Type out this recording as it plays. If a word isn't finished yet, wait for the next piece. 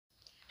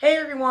Hey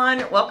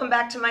everyone, welcome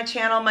back to my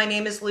channel. My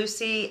name is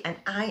Lucy and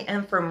I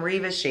am from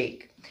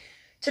Chic.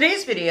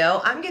 Today's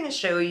video, I'm going to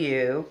show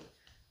you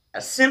a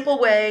simple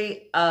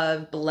way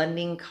of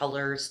blending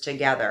colors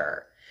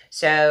together.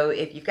 So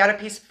if you've got a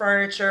piece of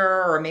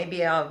furniture or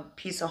maybe a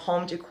piece of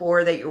home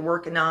decor that you're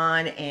working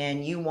on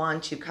and you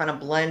want to kind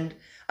of blend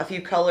a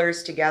few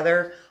colors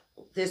together,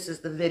 this is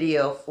the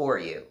video for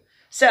you.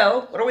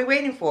 So what are we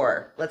waiting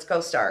for? Let's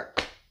go start.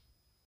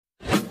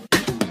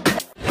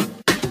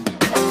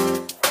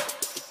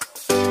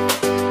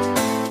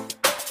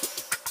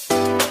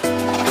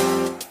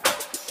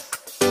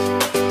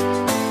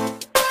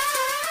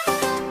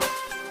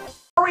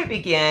 Before we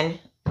begin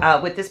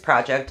with this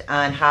project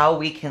on how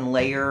we can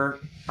layer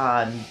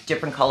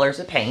different colors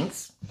of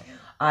paints,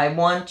 I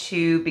want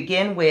to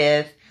begin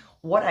with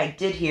what I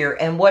did here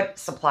and what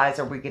supplies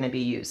are we going to be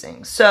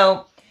using.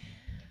 So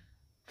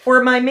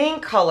for my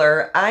main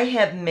color, I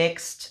have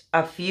mixed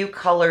a few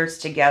colors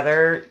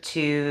together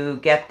to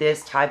get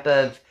this type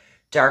of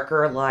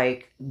darker,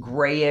 like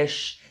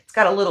grayish. It's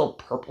got a little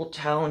purple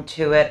tone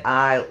to it.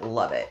 I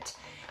love it.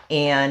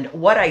 And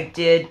what I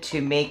did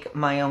to make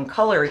my own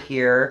color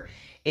here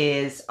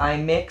is I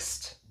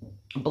mixed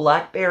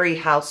blackberry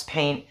house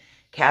paint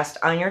cast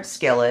iron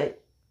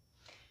skillet.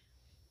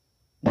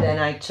 Then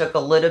I took a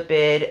little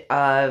bit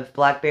of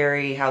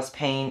blackberry house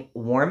paint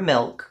warm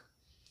milk.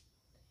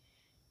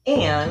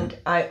 And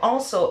I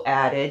also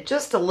added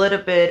just a little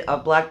bit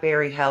of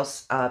blackberry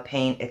house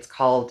paint. It's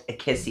called a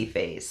kissy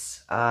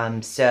face.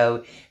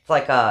 So it's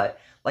like a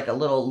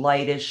little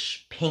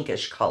lightish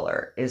pinkish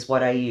color is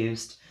what I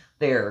used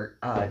there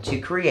to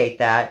create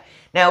that.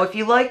 Now, if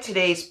you like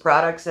today's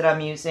products that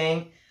I'm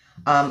using,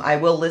 I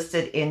will list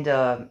it in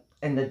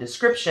the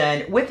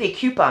description with a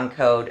coupon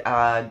code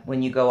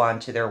when you go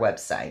onto their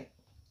website.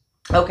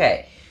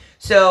 Okay,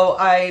 so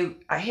I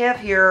have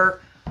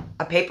here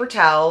a paper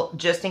towel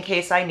just in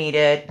case I need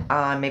it,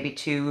 maybe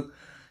to,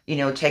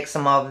 take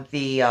some of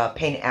the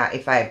paint out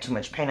if I have too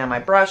much paint on my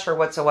brush or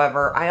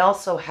whatsoever. I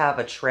also have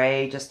a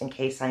tray just in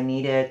case I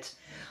need it,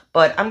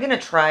 but I'm going to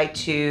try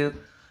to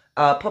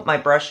put my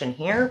brush in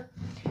here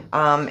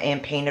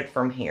and paint it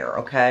from here,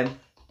 okay?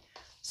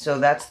 So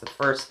that's the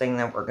first thing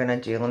that we're going to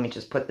do. Let me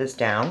just put this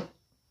down.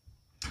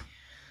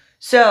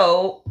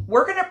 So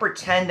we're going to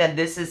pretend that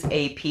this is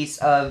a piece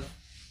of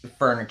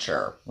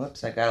furniture.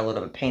 Whoops, I got a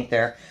little bit of paint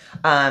there.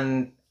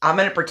 I'm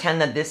going to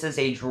pretend that this is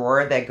a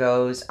drawer that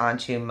goes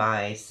onto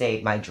my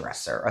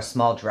dresser, a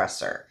small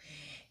dresser.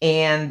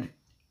 And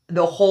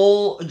the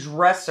whole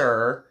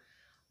dresser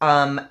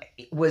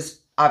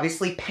was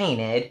obviously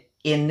painted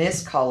in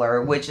this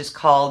color, which is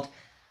called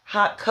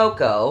Hot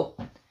Cocoa,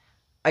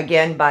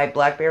 again by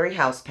Blackberry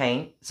House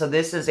Paint. So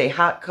this is a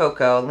Hot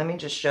Cocoa. Let me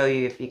just show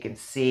you if you can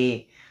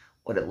see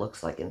what it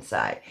looks like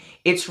inside.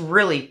 It's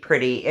really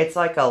pretty. It's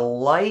like a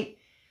light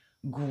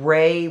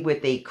gray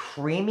with a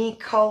creamy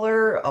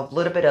color, a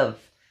little bit of,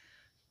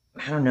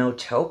 I don't know,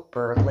 taupe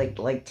or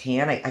like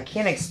tan. I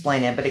can't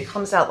explain it, but it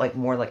comes out like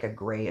more like a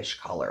grayish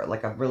color,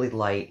 like a really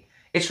light.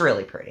 It's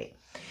really pretty.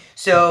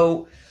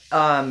 So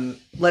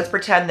let's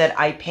pretend that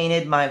I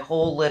painted my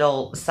whole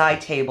little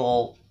side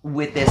table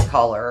with this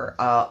color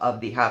of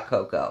the Hot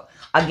Cocoa.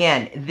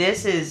 Again,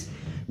 this is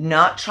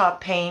not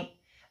chalk paint.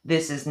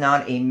 This is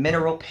not a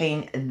mineral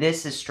paint.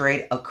 This is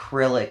straight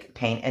acrylic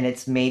paint, and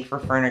it's made for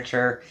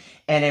furniture,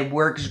 and it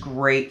works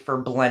great for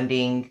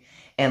blending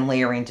and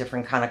layering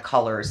different kind of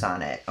colors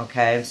on it,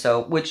 okay?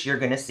 So, which you're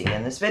going to see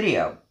in this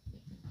video.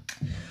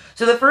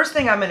 So the first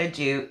thing I'm going to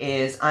do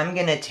is I'm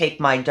going to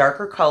take my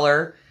darker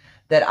color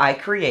that I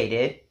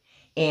created,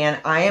 and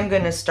I am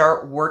going to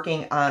start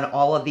working on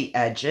all of the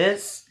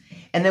edges.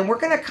 And then we're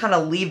going to kind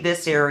of leave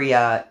this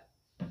area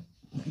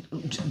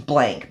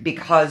blank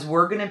because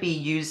we're going to be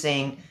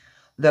using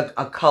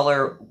a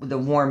color, the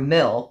warm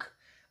milk,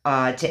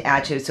 to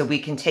add to it. So we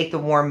can take the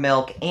warm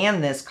milk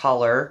and this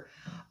color,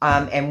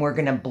 and we're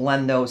going to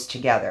blend those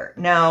together.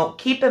 Now,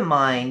 keep in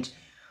mind,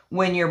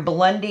 when you're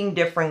blending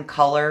different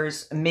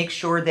colors, make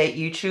sure that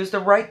you choose the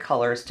right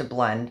colors to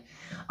blend,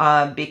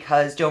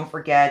 because don't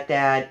forget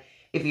that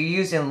if you're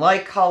using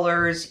light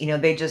colors,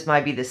 they just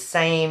might be the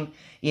same,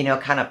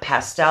 kind of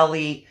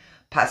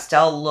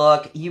pastel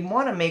look. You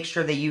want to make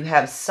sure that you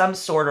have some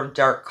sort of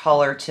dark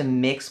color to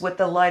mix with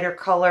the lighter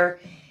color.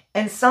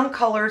 And some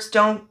colors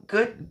don't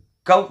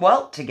go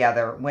well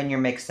together when you're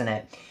mixing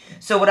it.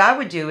 So what I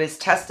would do is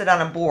test it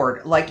on a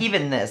board. Like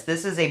even this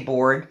is a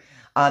board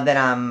that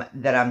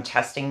I'm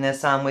testing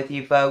this on with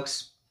you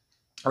folks,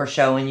 or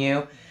showing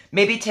you.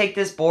 Maybe take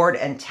this board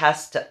and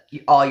test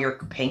all your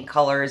paint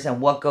colors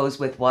and what goes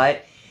with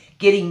what.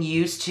 Getting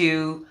used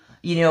to,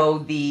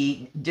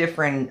 the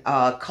different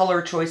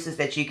color choices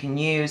that you can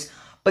use.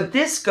 But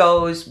this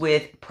goes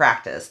with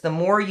practice. The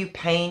more you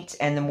paint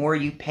and the more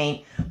you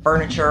paint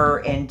furniture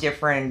and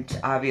different,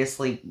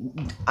 obviously,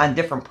 on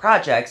different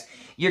projects,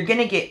 you're going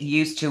to get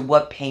used to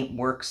what paint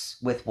works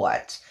with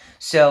what.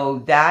 So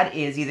that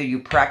is either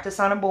you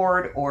practice on a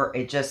board or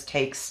it just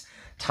takes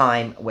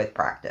time with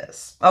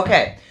practice.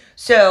 Okay,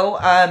 so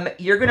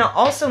you're going to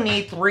also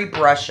need 3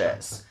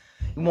 brushes.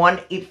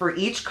 One for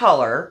each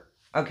color.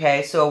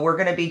 Okay, so we're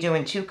going to be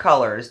doing two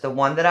colors, the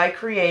one that I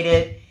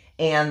created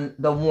and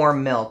the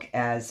warm milk,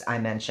 as I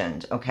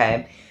mentioned.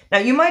 Okay, now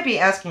you might be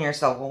asking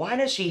yourself, well, why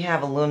does she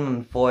have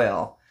aluminum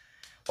foil?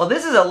 Well,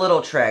 this is a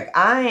little trick.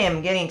 I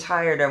am getting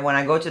tired of when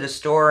I go to the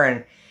store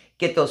and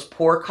get those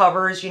pour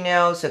covers, you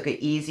know, so it could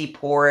easy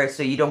pour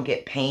so you don't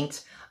get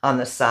paint on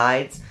the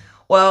sides.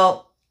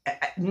 Well,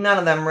 none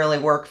of them really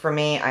work for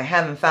me. I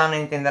haven't found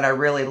anything that I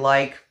really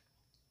like.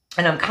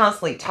 And I'm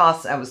constantly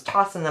I was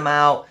tossing them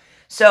out.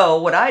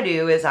 So what I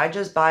do is I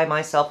just buy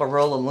myself a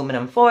roll of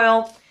aluminum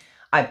foil.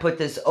 I put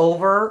this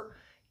over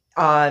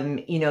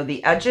you know,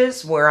 the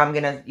edges where I'm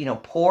going to, you know,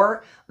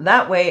 pour.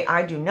 That way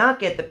I do not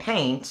get the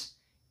paint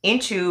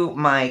into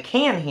my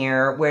can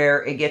here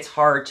where it gets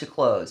hard to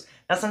close.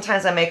 Now,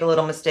 sometimes I make a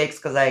little mistakes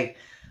because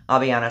I'll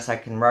be honest, I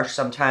can rush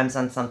sometimes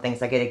on some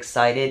things. I get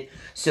excited,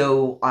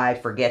 so I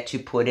forget to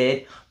put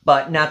it,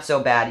 but not so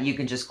bad. You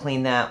can just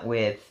clean that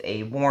with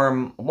a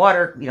warm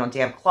water, you know,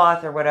 damp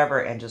cloth or whatever,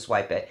 and just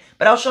wipe it.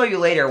 But I'll show you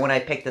later when I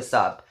pick this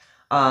up.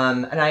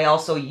 And I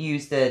also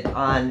used it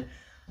on,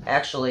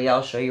 actually,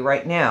 I'll show you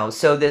right now.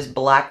 So this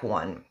black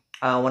one,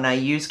 when I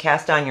use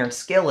cast iron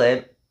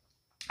skillet,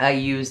 I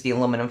use the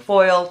aluminum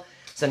foil.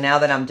 So now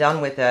that I'm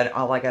done with it,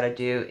 all I got to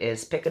do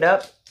is pick it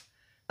up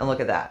and look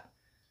at that.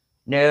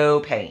 No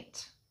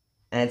paint.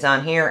 And it's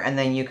on here, and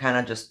then you kind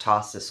of just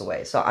toss this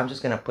away. So I'm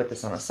just going to put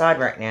this on the side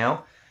right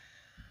now.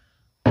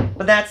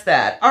 But that's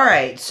that. All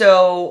right,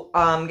 so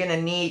I'm going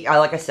to need,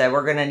 like I said,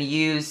 we're going to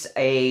use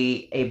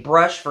a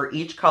brush for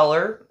each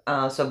color.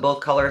 So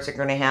both colors are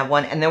going to have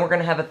one. And then we're going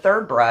to have a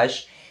third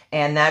brush,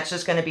 and that's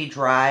just going to be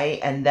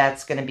dry, and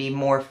that's going to be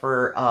more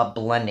for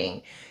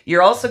blending.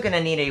 You're also going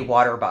to need a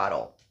water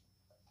bottle.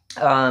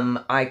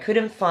 I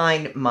couldn't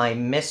find my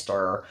misting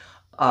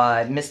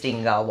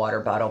water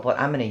bottle, but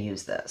I'm going to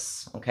use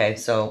this. Okay,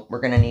 so we're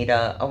going to need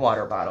a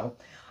water bottle.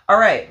 All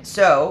right,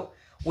 so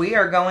we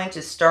are going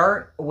to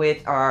start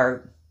with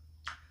our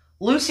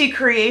Lucy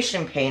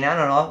Creation paint. I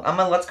don't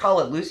know. Let's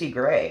call it Lucy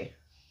Gray.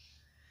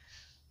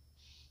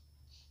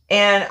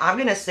 And I'm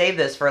going to save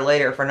this for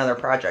later for another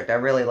project. I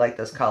really like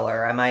this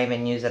color. I might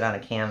even use it on a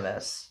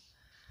canvas.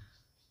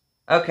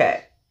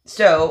 Okay,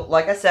 so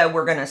like I said,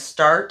 we're going to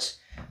start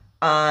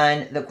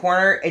on the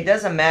corner. It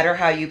doesn't matter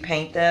how you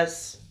paint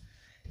this.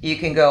 You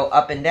can go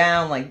up and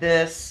down like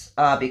this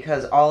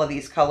because all of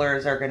these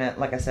colors are going to,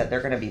 like I said,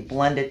 they're going to be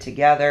blended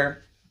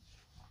together.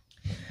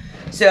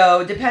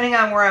 So depending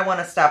on where I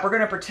want to stop, we're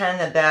going to pretend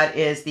that that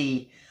is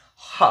the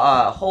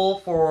hole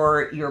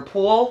for your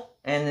pool.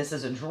 And this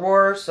is a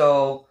drawer,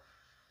 so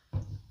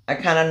I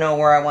kind of know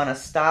where I want to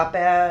stop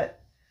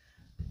at.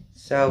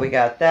 So we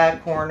got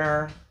that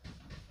corner.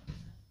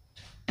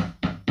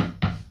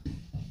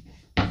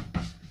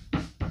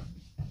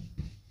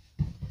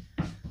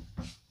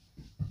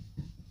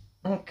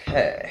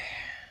 Okay.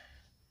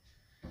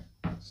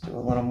 Let's do a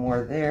little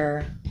more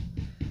there.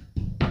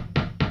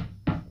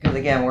 Because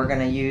again, we're going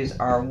to use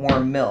our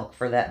warm milk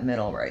for that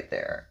middle right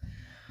there.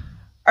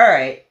 All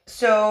right,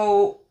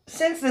 so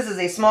since this is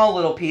a small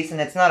little piece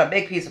and it's not a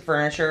big piece of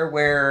furniture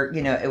where,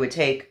 you know, it would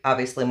take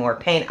obviously more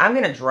paint, I'm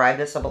going to dry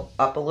this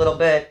up a little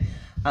bit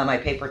on my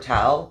paper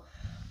towel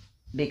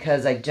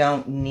because I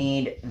don't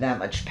need that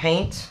much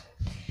paint.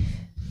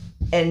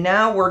 And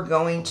now we're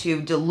going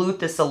to dilute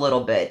this a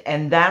little bit,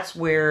 and that's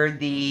where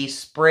the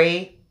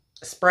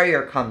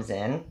sprayer comes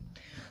in.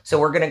 So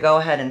we're going to go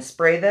ahead and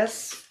spray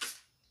this,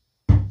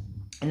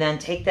 and then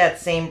take that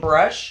same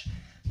brush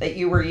that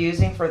you were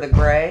using for the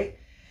gray,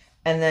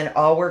 and then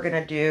all we're going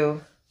to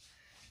do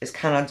is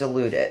kind of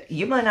dilute it.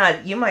 You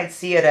might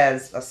see it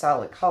as a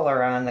solid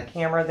color on the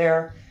camera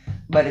there,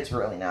 but it's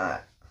really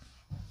not.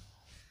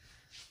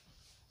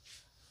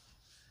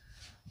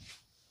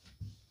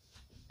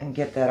 And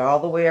get that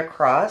all the way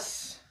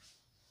across,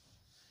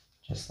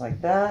 just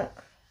like that.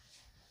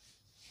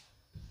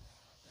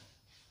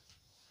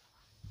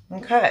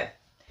 Okay,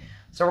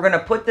 so we're going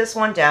to put this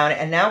one down,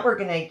 and now we're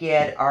going to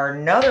get our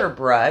another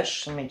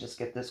brush. Let me just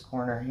get this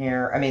corner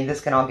here. I mean,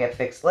 this can all get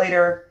fixed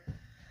later.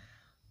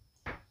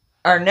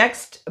 Our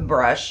next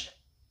brush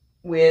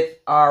with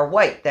our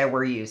white that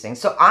we're using.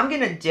 So I'm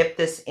going to dip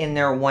this in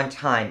there one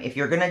time. If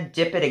you're going to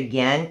dip it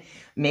again,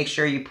 make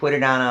sure you put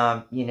it on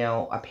a, you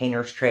know, a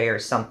painter's tray or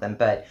something,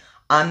 but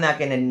I'm not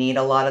going to need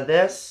a lot of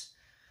this.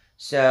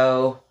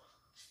 So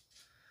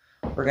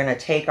we're going to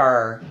take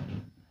our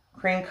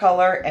cream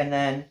color, and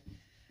then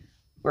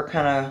we're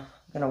kind of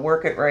going to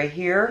work it right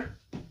here.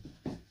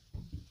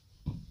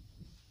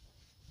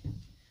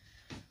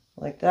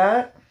 Like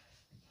that.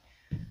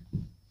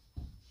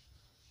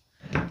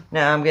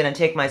 Now I'm going to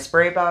take my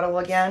spray bottle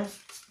again. I'm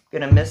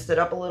going to mist it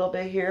up a little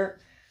bit here.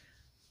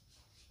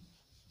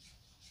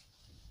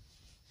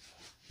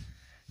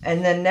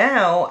 And then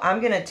now I'm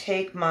going to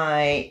take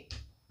my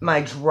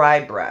dry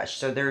brush,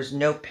 so there's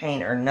no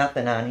paint or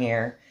nothing on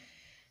here,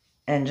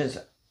 and just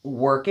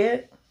work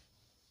it.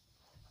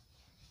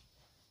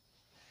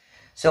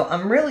 So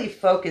I'm really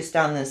focused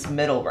on this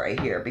middle right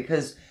here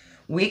because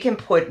we can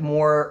put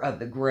more of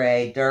the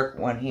gray, dark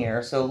one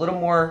here. So a little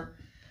more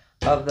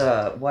of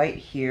the white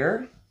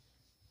here.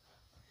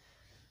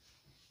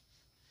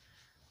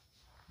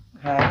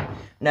 Okay.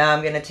 Now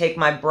I'm going to take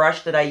my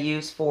brush that I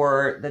use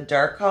for the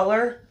dark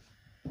color.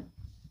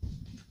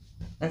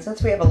 And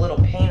since we have a little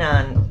paint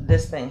on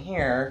this thing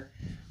here,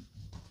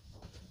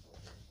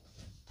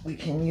 we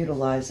can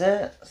utilize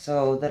it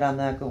so that I'm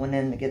not going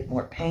in to get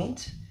more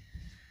paint.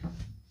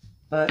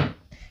 But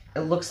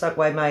it looks like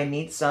I might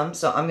need some,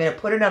 so I'm going to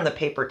put it on the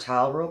paper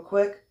towel real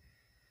quick.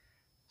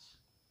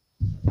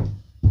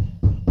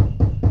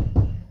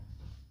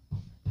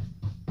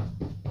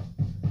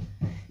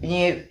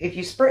 And if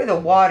you spray the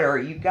water,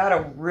 you've got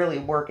to really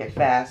work it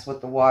fast with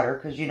the water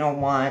because you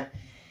don't want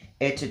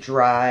it to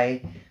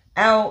dry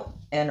out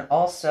and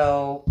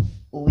also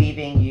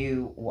leaving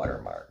you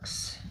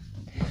watermarks.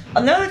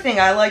 Another thing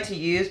I like to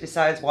use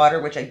besides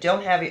water, which I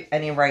don't have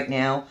any right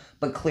now,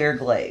 but clear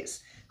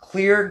glaze.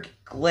 Clear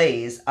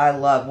glaze I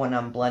love when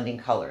I'm blending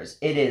colors.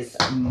 It is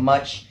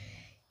much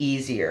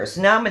easier.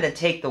 So now I'm going to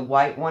take the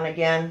white one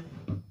again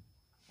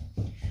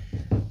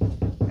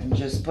and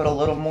just put a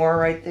little more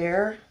right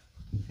there.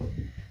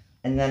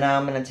 And then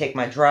I'm going to take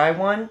my dry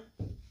one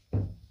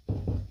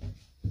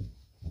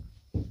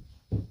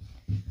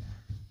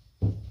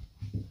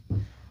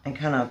and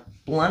kind of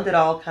blend it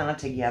all kind of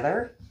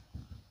together.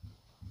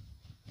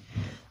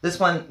 This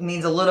one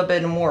needs a little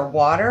bit more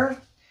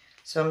water,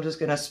 so I'm just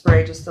going to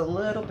spray just a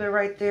little bit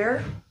right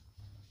there.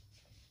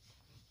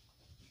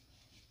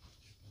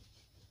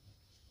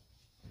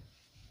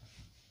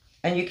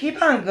 And you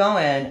keep on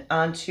going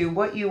onto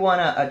what you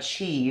want to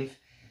achieve.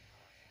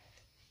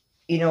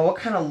 You know, what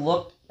kind of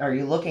look are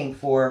you looking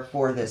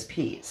for this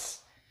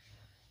piece?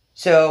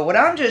 So what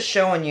I'm just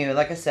showing you,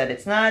 like I said,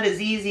 it's not as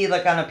easy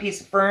like on a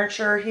piece of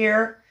furniture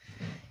here.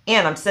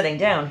 And I'm sitting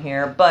down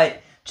here,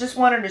 but just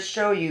wanted to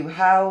show you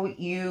how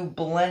you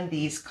blend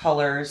these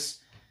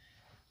colors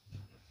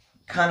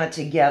kind of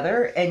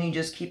together. And you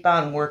just keep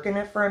on working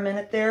it for a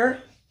minute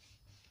there.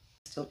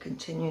 Still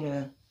continue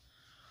to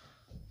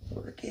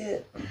work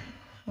it.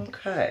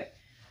 Okay.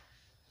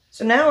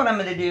 So now what I'm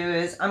going to do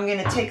is I'm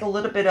going to take a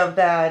little bit of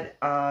that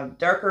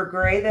darker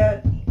gray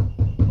that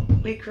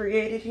we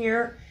created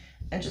here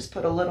and just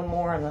put a little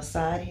more on the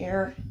side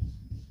here.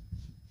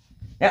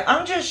 Now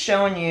I'm just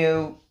showing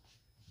you,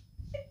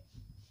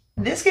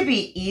 this could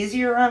be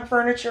easier on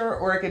furniture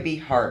or it could be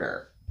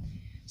harder.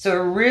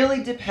 So it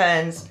really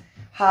depends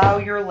how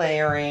you're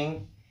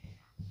layering.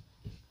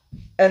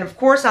 And of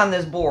course on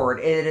this board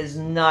it is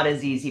not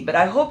as easy, but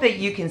I hope that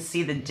you can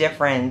see the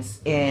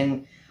difference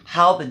in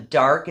how the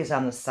dark is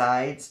on the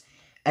sides,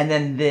 and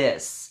then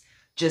this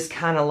just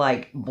kind of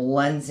like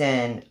blends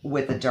in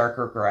with the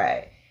darker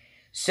gray.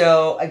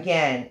 So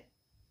again,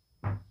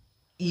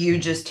 you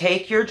just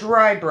take your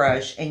dry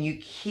brush and you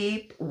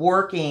keep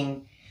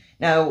working.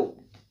 Now,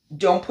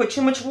 don't put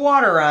too much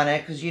water on it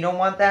because you don't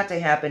want that to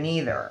happen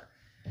either.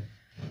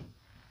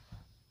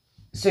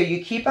 So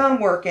you keep on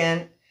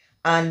working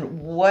on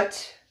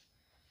what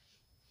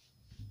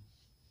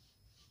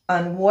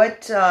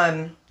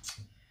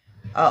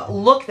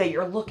look that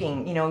you're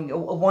looking, you know,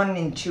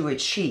 wanting to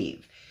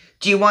achieve.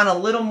 Do you want a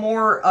little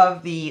more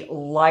of the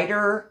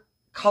lighter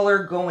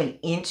color going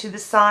into the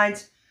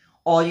sides?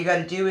 All you got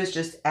to do is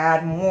just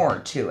add more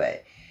to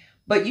it.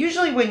 But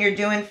usually when you're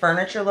doing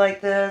furniture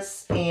like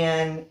this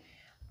and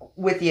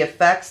with the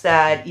effects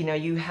that, you know,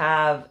 you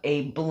have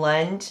a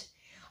blend,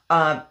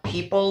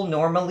 people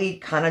normally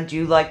kind of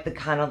do like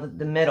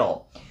the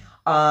middle.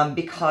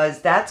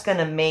 Because that's going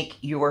to make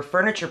your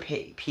furniture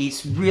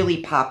piece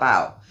really pop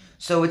out.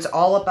 So it's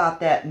all about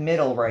that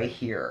middle right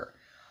here.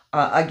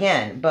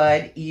 Again,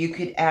 but you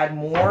could add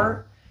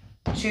more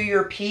to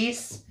your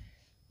piece.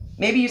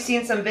 Maybe you've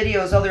seen some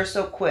videos, oh, they're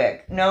so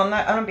quick. No, I'm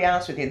going to be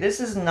honest with you.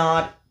 This is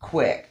not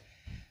quick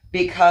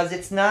because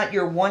it's not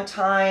your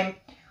one-time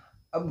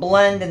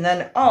blend and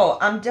then, oh,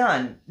 I'm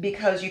done.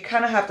 Because you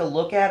kind of have to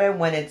look at it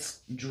when it's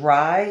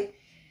dry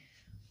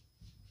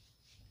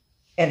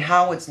and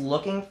how it's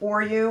looking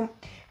for you.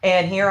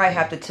 And here I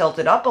have to tilt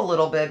it up a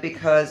little bit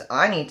because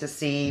I need to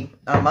see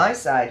on my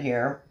side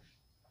here.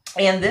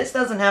 And this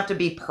doesn't have to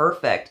be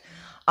perfect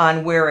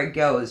on where it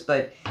goes,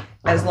 but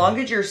as long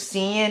as you're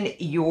seeing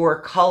your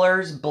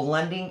colors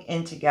blending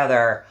in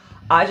together,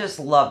 I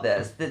just love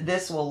this.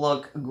 This will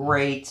look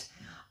great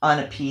on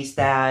a piece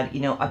that,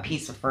 you know, a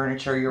piece of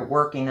furniture you're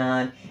working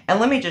on. And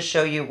let me just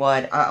show you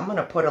what, I'm going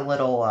to put a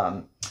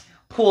little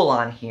pool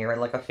on here,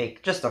 like a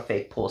fake, just a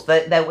fake pool.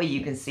 So that way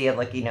you can see it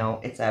like, you know,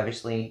 it's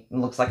obviously, it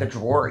looks like a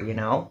drawer, you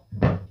know.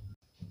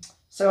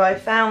 So I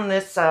found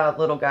this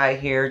little guy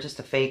here, just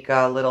a fake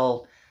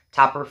little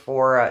topper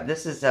for,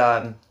 this is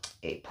a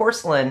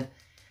porcelain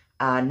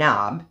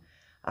knob.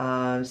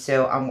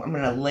 So I'm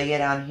going to lay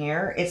it on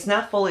here. It's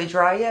not fully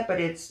dry yet,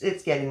 but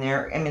it's getting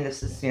there. I mean,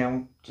 this is, you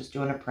know, just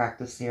doing a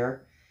practice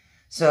here.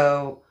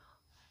 So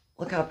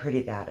look how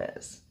pretty that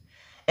is.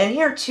 And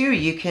here too,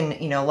 you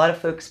can, you know, a lot of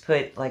folks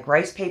put like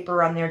rice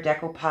paper on their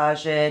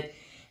decoupage it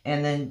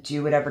and then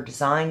do whatever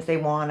designs they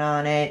want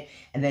on it.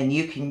 And then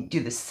you can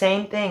do the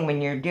same thing when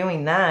you're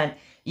doing that.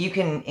 You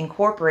can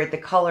incorporate the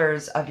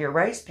colors of your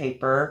rice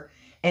paper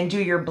and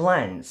do your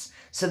blends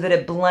so that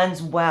it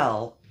blends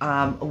well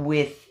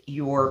with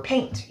your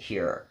paint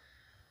here.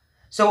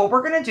 So what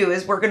we're going to do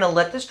is we're going to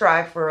let this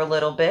dry for a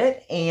little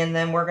bit, and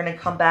then we're going to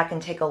come back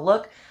and take a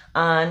look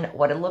on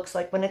what it looks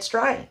like when it's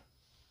dry.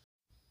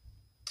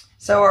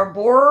 So our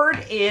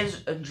board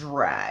is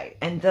dry,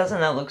 and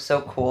doesn't that look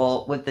so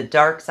cool with the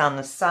darks on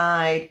the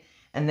side,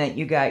 and then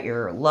you got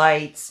your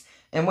lights.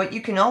 And what you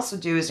can also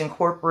do is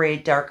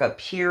incorporate dark up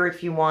here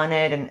if you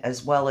wanted, and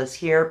as well as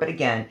here. But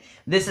again,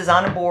 this is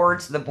on a board,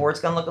 so the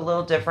board's gonna look a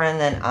little different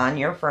than on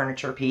your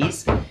furniture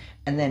piece.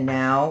 And then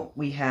now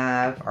we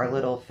have our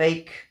little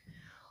fake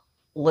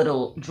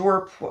little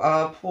drawer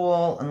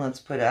pull, and let's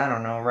put it, I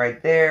don't know, right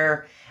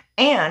there.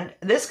 And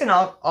this can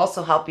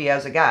also help you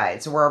as a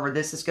guide. So wherever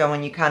this is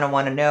going, you kind of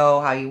want to know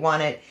how you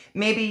want it.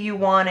 Maybe you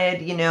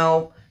wanted, you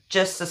know,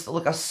 just to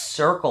look a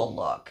circle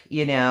look,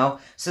 you know.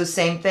 So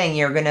same thing,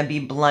 you're going to be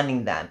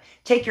blending them.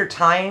 Take your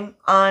time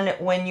on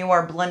when you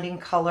are blending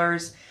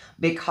colors,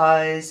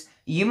 because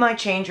you might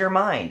change your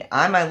mind.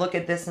 I might look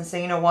at this and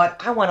say, you know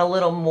what, I want a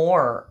little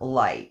more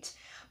light.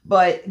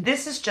 But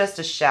this is just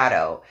a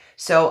shadow.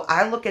 So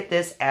I look at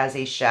this as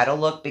a shadow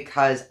look,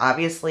 because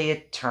obviously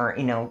it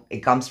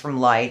comes from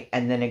light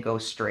and then it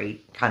goes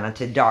straight kind of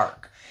to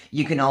dark.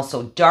 You can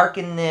also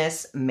darken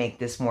this, make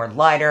this more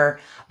lighter.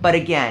 But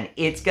again,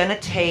 it's going to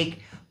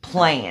take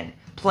playing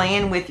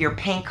with your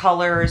paint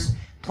colors,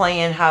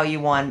 playing how you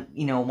want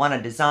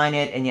to design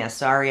it. And yeah,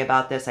 sorry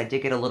about this. I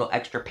did get a little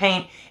extra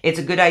paint. It's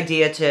a good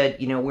idea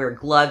to, wear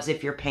gloves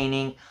if you're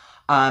painting.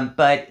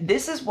 But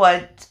this is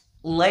what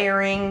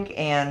layering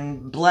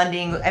and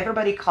blending,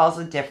 everybody calls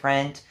it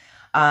different.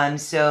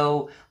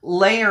 So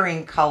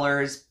layering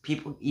colors,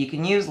 you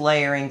can use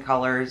layering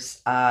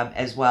colors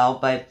as well,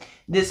 but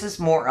this is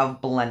more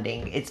of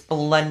blending. It's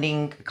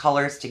blending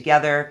colors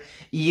together.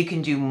 You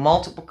can do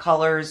multiple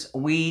colors.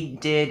 We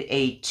did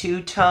a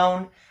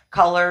two-tone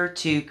color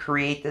to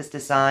create this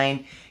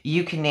design.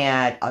 You can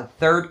add a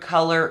third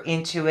color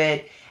into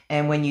it,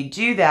 and when you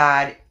do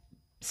that,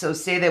 so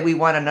say that we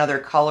want another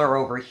color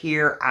over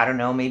here. I don't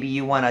know, maybe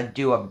you want to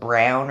do a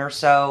brown or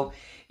so.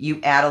 You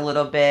add a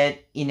little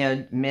bit,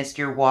 mist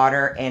your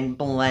water and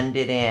blend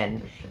it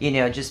in.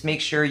 Just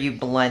make sure you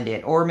blend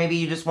it. Or maybe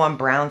you just want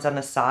browns on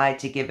the side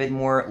to give it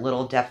more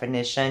little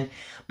definition.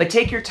 But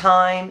take your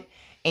time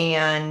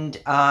and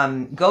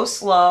go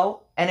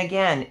slow. And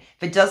again,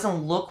 if it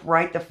doesn't look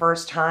right the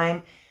first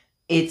time,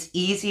 it's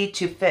easy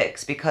to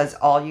fix, because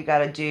all you got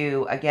to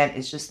do, again,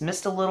 is just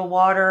mist a little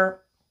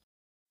water.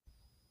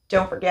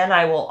 Don't forget,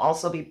 I will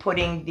also be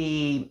putting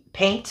the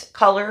paint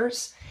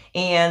colors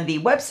and the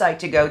website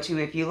to go to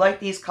if you like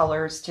these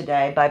colors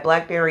today, by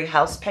Blackberry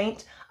House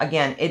Paint.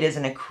 Again, it is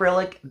an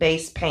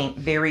acrylic-based paint,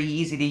 very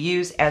easy to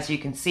use. As you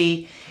can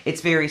see,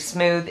 it's very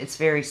smooth. It's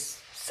very,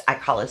 I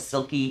call it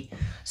silky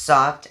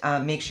soft.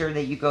 Make sure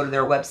that you go to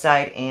their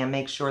website and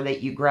make sure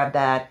that you grab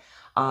that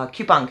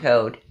coupon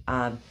code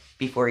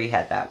before you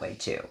head that way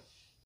too.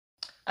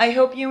 I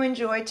hope you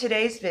enjoyed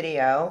today's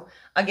video.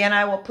 Again,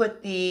 I will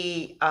put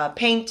the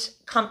paint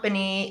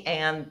company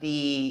and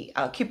the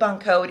coupon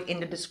code in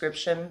the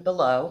description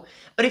below.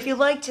 But if you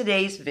like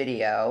today's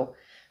video,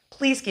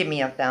 please give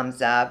me a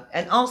thumbs up,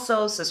 and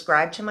also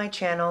subscribe to my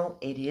channel.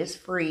 It is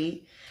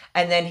free.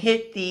 And then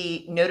hit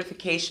the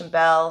notification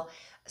bell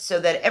so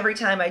that every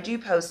time I do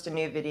post a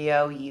new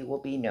video, you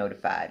will be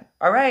notified.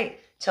 All right,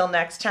 till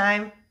next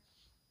time,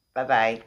 bye-bye.